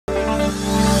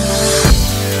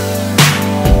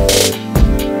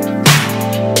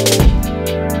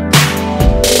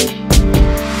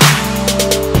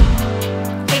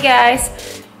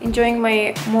guys, enjoying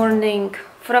my morning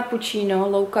frappuccino,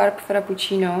 low carb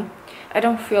frappuccino. I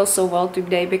don't feel so well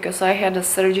today because I had a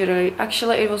surgery.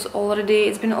 Actually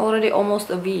it's been already almost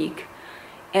a week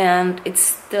and it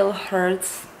still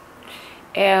hurts,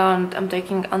 and I'm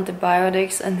taking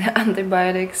antibiotics, and the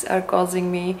antibiotics are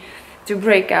causing me to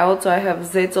break out, so I have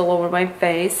zits all over my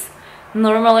face.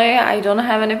 Normally I don't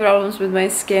have any problems with my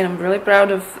skin. I'm really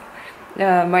proud of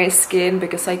my skin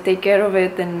because I take care of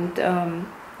it, and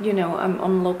you know, I'm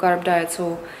on low carb diet,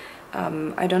 so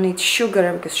I don't eat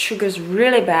sugar because sugar is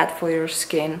really bad for your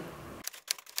skin.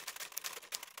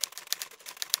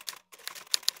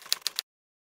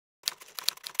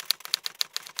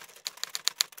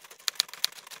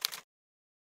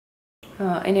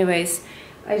 Anyways,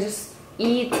 I just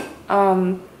eat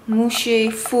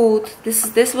mushy food.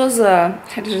 This was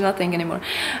there's nothing anymore,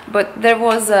 but there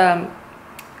was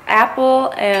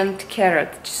apple and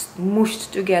carrot just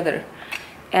mushed together,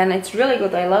 and it's really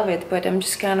good. I love it, but I'm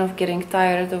just kind of getting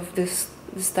tired of this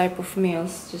type of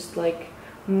meals, just like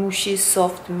mushy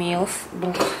soft meals.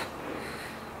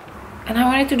 And I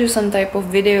wanted to do some type of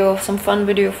video, some fun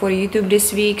video for YouTube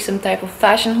this week, some type of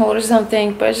fashion haul or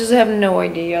something, but I just have no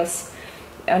ideas.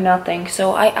 Nothing.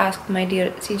 So I asked my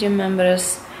dear CGym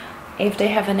members if they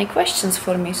have any questions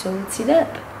for me, so let's see that.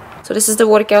 So this is the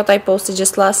workout I posted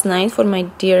just last night for my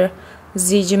dear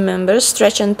CGym members.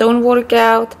 Stretch and tone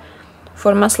workout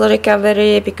for muscle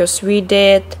recovery, because we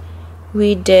did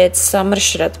summer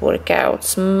shred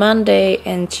workouts Monday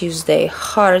and Tuesday,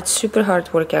 super hard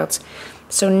workouts.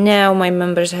 So now my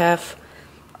members have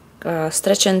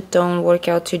stretch and tone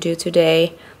workout to do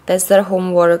today. That's their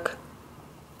homework.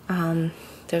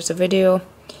 There's a video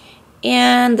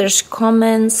and there's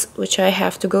comments which I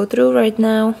have to go through right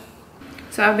now.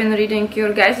 So I've been reading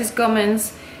your guys'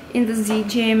 comments in the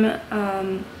ZGym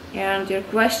and your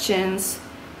questions,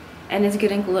 and it's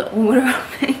getting a little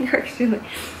overwhelming actually.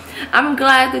 I'm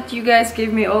glad that you guys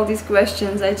gave me all these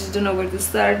questions. I just don't know where to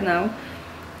start now.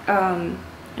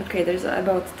 Okay, there's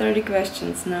about 30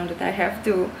 questions now that I have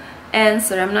to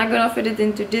answer. I'm not gonna fit it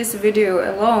into this video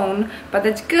alone, but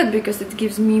that's good because it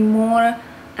gives me more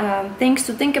things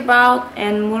to think about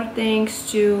and more things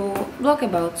to blog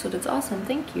about, so that's awesome.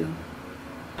 Thank you.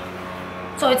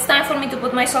 So it's time for me to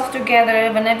put myself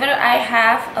together. Whenever I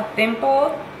have a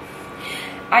pimple,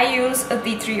 I use a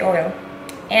tea tree oil,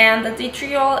 and the tea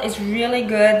tree oil is really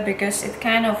good because it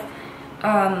kind of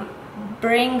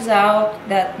brings out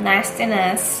that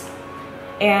nastiness,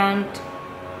 and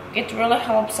it really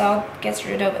helps out, gets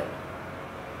rid of it.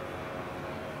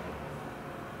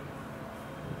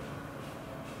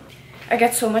 I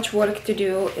got so much work to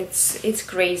do, it's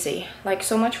crazy. Like,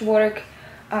 so much work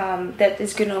that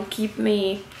is gonna keep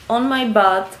me on my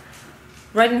butt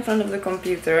right in front of the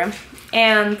computer,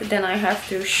 and then I have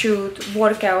to shoot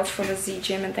workouts for the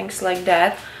ZGym and things like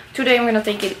that. Today I'm gonna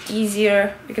take it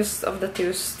easier because of the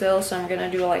tooth still, so I'm gonna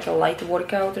do like a light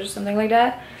workout or something like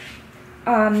that.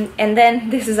 And then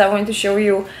this is, I want to show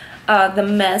you the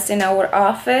mess in our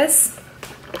office.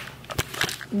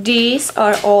 These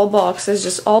are all boxes,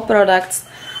 just all products.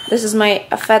 This is my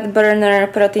fat burner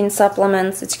protein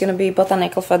supplements. It's gonna be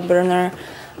botanical fat burner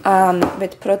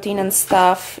with protein and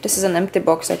stuff. This is an empty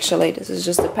box actually. This is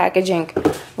just the packaging,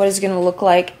 what it's gonna look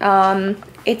like.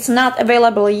 It's not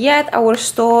available yet. Our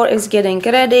store is getting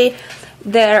ready.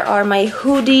 There are my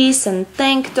hoodies and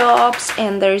tank tops,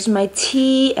 and there's my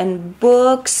tea and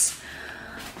books.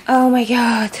 Oh my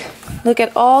god, look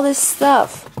at all this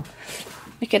stuff.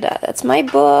 Look at that. That's my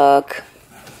book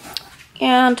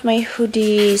and my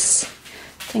hoodies,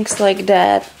 things like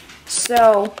that.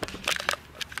 So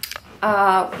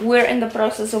we're in the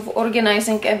process of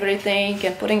organizing everything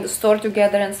and putting the store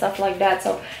together and stuff like that.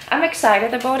 So I'm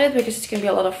excited about it because it's gonna be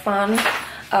a lot of fun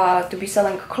to be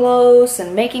selling clothes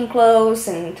and making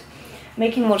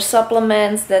more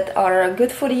supplements that are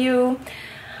good for you.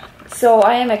 So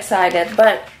I am excited,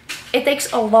 but it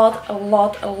takes a lot of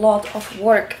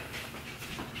work.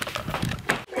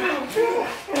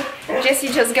 Jesse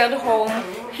just got home.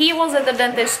 He was at the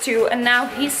dentist too, and now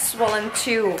he's swollen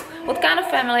too. What kind of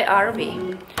family are we?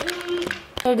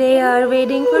 They are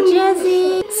waiting for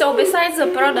Jesse. So besides the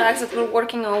products that we're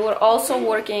working on, we're also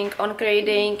working on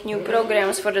creating new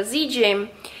programs for the ZGym,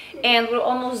 and we're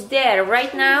almost there.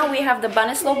 Right now we have the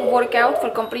bunny slope workout for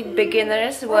complete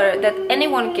beginners that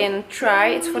anyone can try.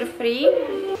 It's for free.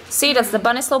 See, that's the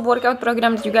bunny slope workout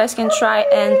program that you guys can try,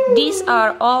 and these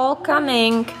are all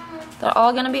coming. They're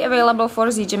all gonna be available for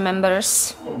ZGym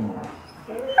members.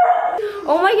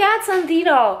 Oh my god,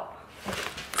 Santino!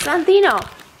 Santino!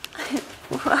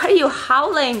 Why are you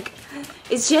howling?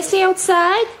 Is Jesse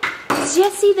outside? Is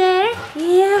Jesse there?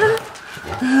 Yeah.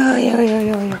 Oh, yeah.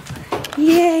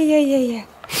 Yeah.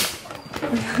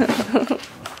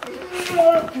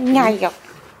 Yeah.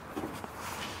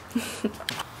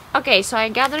 Okay, so I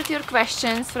gathered your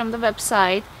questions from the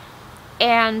website,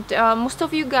 and most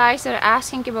of you guys are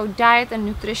asking about diet and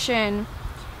nutrition,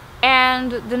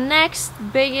 and the next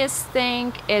biggest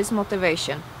thing is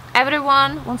motivation.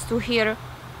 Everyone wants to hear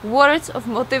words of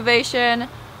motivation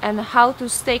and how to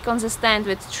stay consistent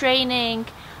with training,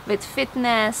 with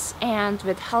fitness, and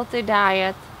with healthy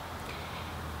diet.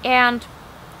 And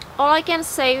all I can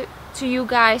say to you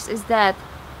guys is that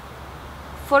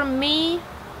for me,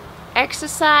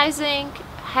 exercising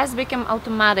has become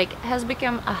automatic, has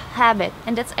become a habit,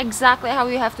 and that's exactly how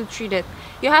you have to treat it.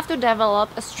 You have to develop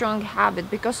a strong habit,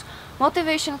 because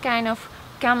motivation kind of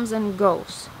comes and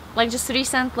goes. Like just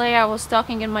recently I was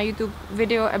talking in my YouTube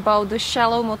video about the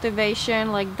shallow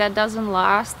motivation, like that doesn't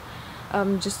last.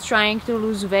 Just trying to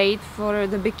lose weight for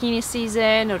the bikini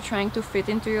season or trying to fit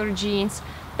into your jeans.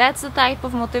 That's the type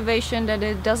of motivation that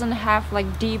it doesn't have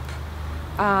like deep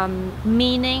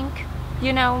meaning,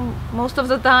 you know, most of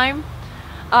the time.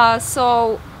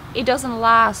 So it doesn't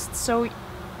last. So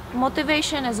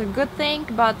motivation is a good thing,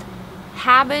 but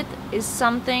habit is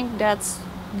something that's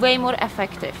way more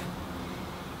effective,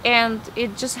 and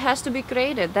it just has to be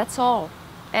created, that's all.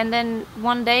 And then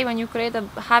one day when you create a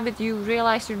habit, you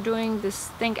realize you're doing this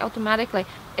thing automatically.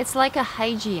 It's like a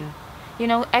hygiene, you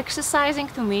know. Exercising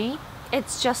to me,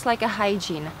 it's just like a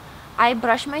hygiene. I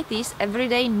brush my teeth every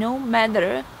day, no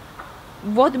matter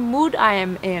what mood I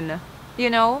am in, you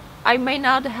know. I may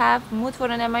not have mood for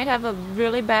it, I might have a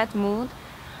really bad mood,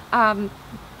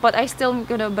 but I still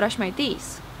gonna brush my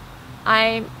teeth.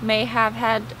 I may have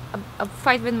had a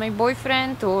fight with my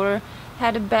boyfriend, or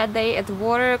had a bad day at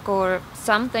work, or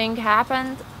something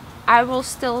happened, I will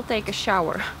still take a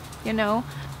shower, you know.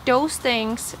 Those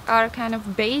things are kind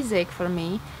of basic for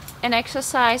me, and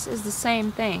exercise is the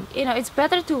same thing. You know, it's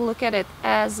better to look at it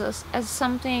as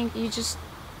something you just,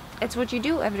 it's what you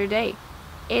do every day.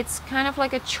 It's kind of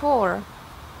like a chore.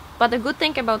 But the good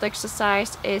thing about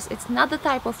exercise is it's not the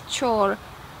type of chore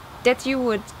that you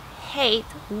would hate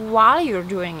while you're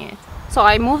doing it. So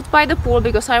I moved by the pool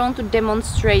because I want to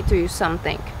demonstrate to you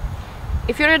something.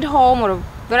 If you're at home or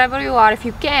wherever you are, if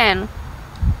you can,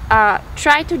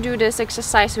 try to do this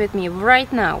exercise with me right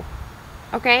now.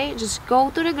 Okay? Just go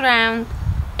to the ground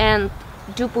and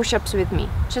do push-ups with me.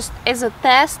 Just as a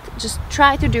test, just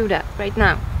try to do that right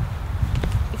now.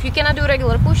 If you cannot do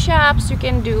regular push-ups, you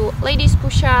can do ladies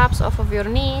push-ups off of your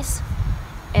knees.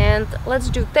 And let's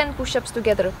do 10 push-ups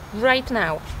together right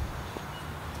now.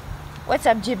 What's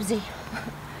up, Gypsy?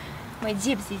 My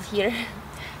Gypsy's here.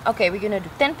 Okay, we're gonna do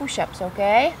 10 push-ups,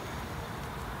 okay?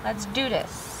 Let's do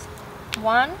this.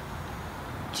 1,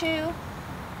 2,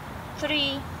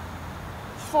 3,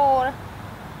 4,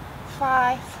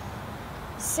 5,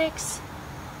 6,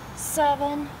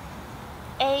 7,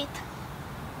 8,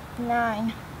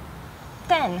 9,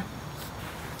 10.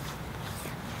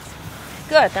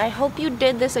 Good, I hope you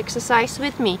did this exercise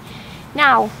with me.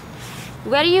 Now,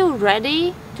 were you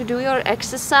ready to do your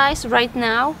exercise right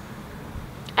now?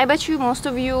 I bet you most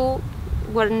of you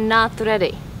were not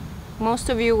ready. Most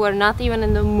of you were not even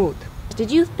in the mood. Did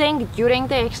you think during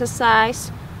the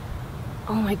exercise,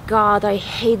 oh my god, I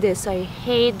hate this, I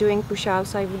hate doing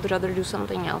push-ups, I would rather do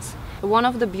something else? One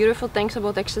of the beautiful things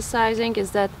about exercising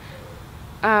is that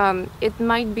it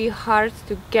might be hard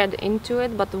to get into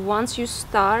it, but once you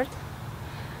start,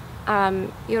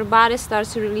 your body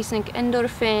starts releasing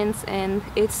endorphins, and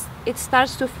it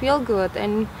starts to feel good,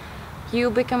 and you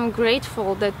become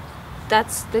grateful that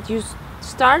you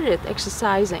started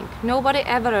exercising. Nobody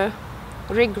ever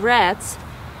regrets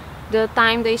the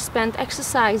time they spent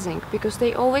exercising, because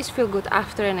they always feel good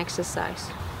after an exercise.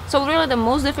 So really the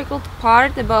most difficult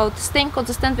part about staying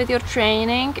consistent with your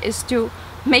training is to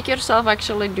make yourself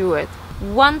actually do it.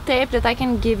 One tip that I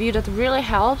can give you that really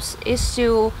helps is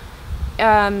to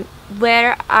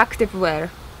wear active wear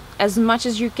as much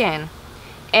as you can.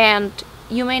 And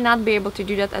you may not be able to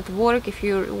do that at work if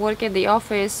you work at the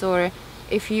office, or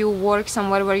if you work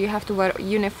somewhere where you have to wear a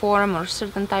uniform or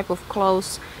certain type of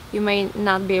clothes. You may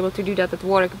not be able to do that at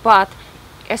work, but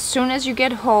as soon as you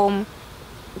get home,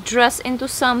 dress into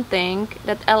something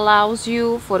that allows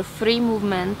you for free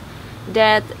movement,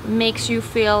 that makes you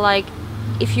feel like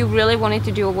if you really wanted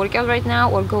to do a workout right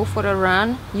now or go for a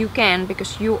run, you can,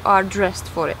 because you are dressed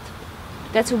for it.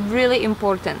 That's really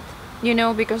important, you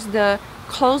know, because the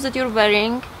clothes that you're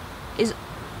wearing is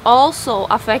also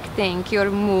affecting your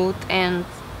mood and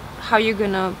how you're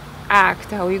gonna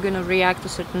act, how you're gonna react to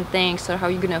certain things, or how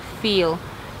you're gonna feel.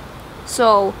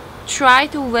 So try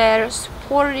to wear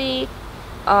sporty,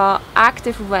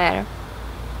 active wear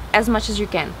as much as you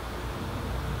can.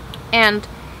 And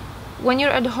when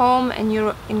you're at home and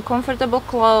you're in comfortable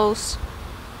clothes,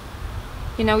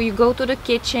 you know, you go to the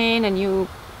kitchen and you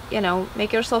know,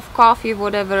 make yourself coffee,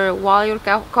 whatever, while your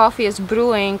coffee is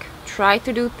brewing, try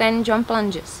to do 10 jump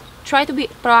lunges. Try to be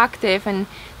proactive and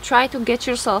try to get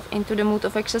yourself into the mood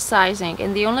of exercising.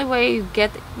 And the only way you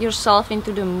get yourself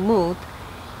into the mood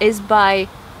is by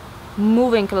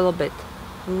moving a little bit,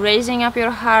 raising up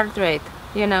your heart rate,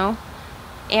 you know.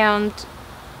 And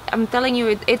I'm telling you,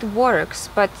 it works.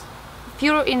 But if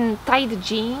you're in tight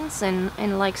jeans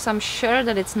and like some shirt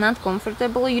that it's not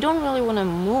comfortable, you don't really want to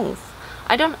move.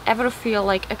 I don't ever feel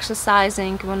like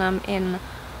exercising when I'm in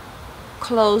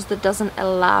clothes that doesn't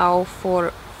allow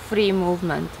for free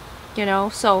movement, you know.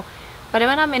 So but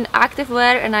when I'm in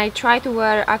activewear, and I try to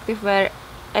wear activewear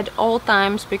at all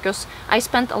times because I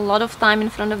spend a lot of time in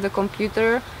front of the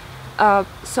computer,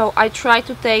 so I try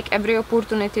to take every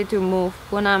opportunity to move.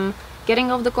 When I'm getting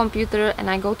off the computer and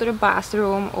I go to the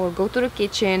bathroom or go to the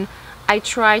kitchen, I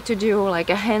try to do like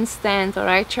a handstand, or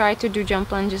I try to do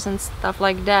jump lunges and stuff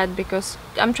like that, because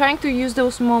I'm trying to use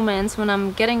those moments when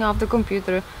I'm getting off the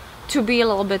computer to be a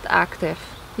little bit active,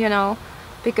 you know,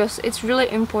 because it's really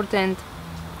important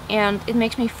and it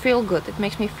makes me feel good, it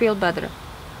makes me feel better.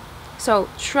 So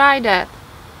try that.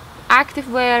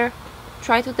 Activewear,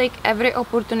 try to take every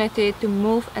opportunity to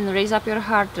move and raise up your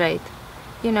heart rate,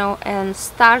 you know, and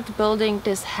start building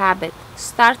this habit.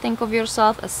 Start think of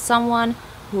yourself as someone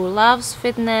who loves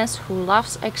fitness, who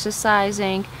loves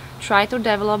exercising. Try to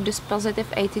develop this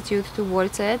positive attitude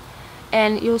towards it,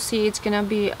 and you'll see it's gonna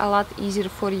be a lot easier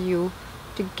for you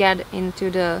to get into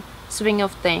the swing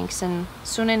of things, and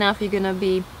soon enough you're gonna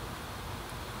be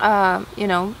you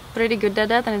know, pretty good at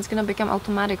that, and it's gonna become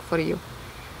automatic for you.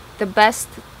 The best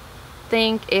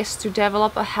thing is to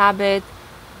develop a habit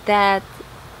that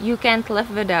you can't live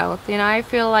without. You know, I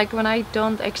feel like when I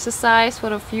don't exercise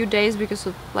for a few days because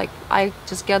of, like, I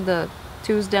just get the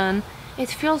toes done, it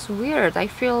feels weird. I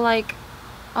feel like,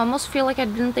 almost feel like I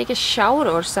didn't take a shower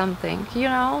or something, you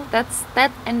know. That's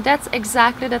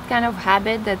exactly that kind of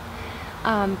habit that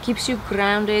keeps you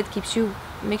grounded,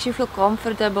 makes you feel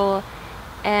comfortable,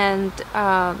 and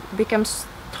becomes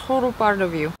total part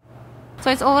of you.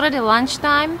 So it's already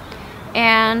lunchtime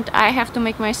and I have to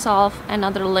make myself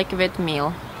another liquid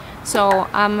meal. So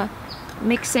I'm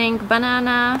mixing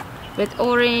banana with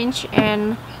orange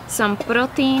and some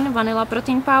protein, vanilla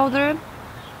protein powder.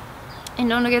 And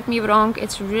don't get me wrong,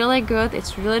 it's really good,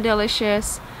 it's really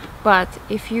delicious, but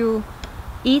if you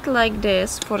eat like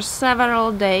this for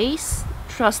several days,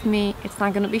 trust me, it's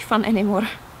not gonna be fun anymore.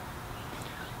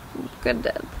 Look at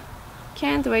that.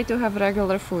 Can't wait to have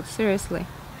regular food, seriously.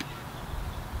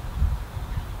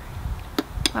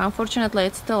 Unfortunately,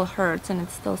 it still hurts and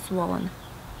it's still swollen.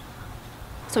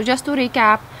 So just to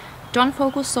recap, don't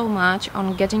focus so much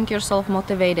on getting yourself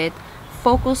motivated.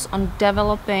 Focus on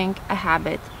developing a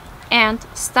habit. And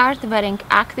start wearing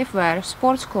activewear,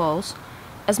 sports clothes,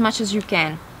 as much as you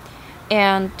can.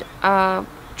 And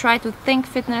try to think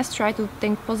fitness, try to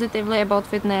think positively about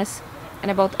fitness and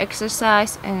about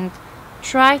exercise, and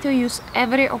try to use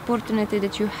every opportunity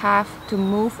that you have to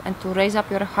move and to raise up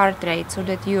your heart rate, so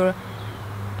that you're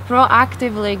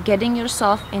proactively getting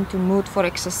yourself into mood for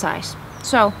exercise.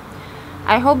 So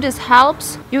I hope this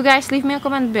helps. You guys leave me a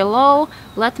comment below,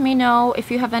 let me know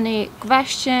if you have any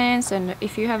questions and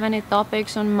if you have any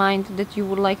topics on mind that you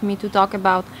would like me to talk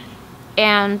about.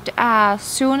 And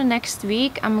soon next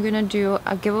week I'm gonna do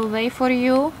a giveaway for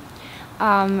you.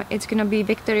 It's gonna be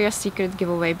Victoria's Secret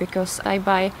giveaway because I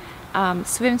buy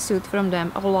swimsuit from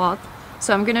them a lot.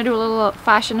 So I'm gonna do a little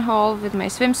fashion haul with my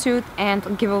swimsuit and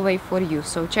a giveaway for you.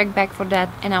 So check back for that,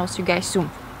 and I'll see you guys soon.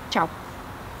 Ciao!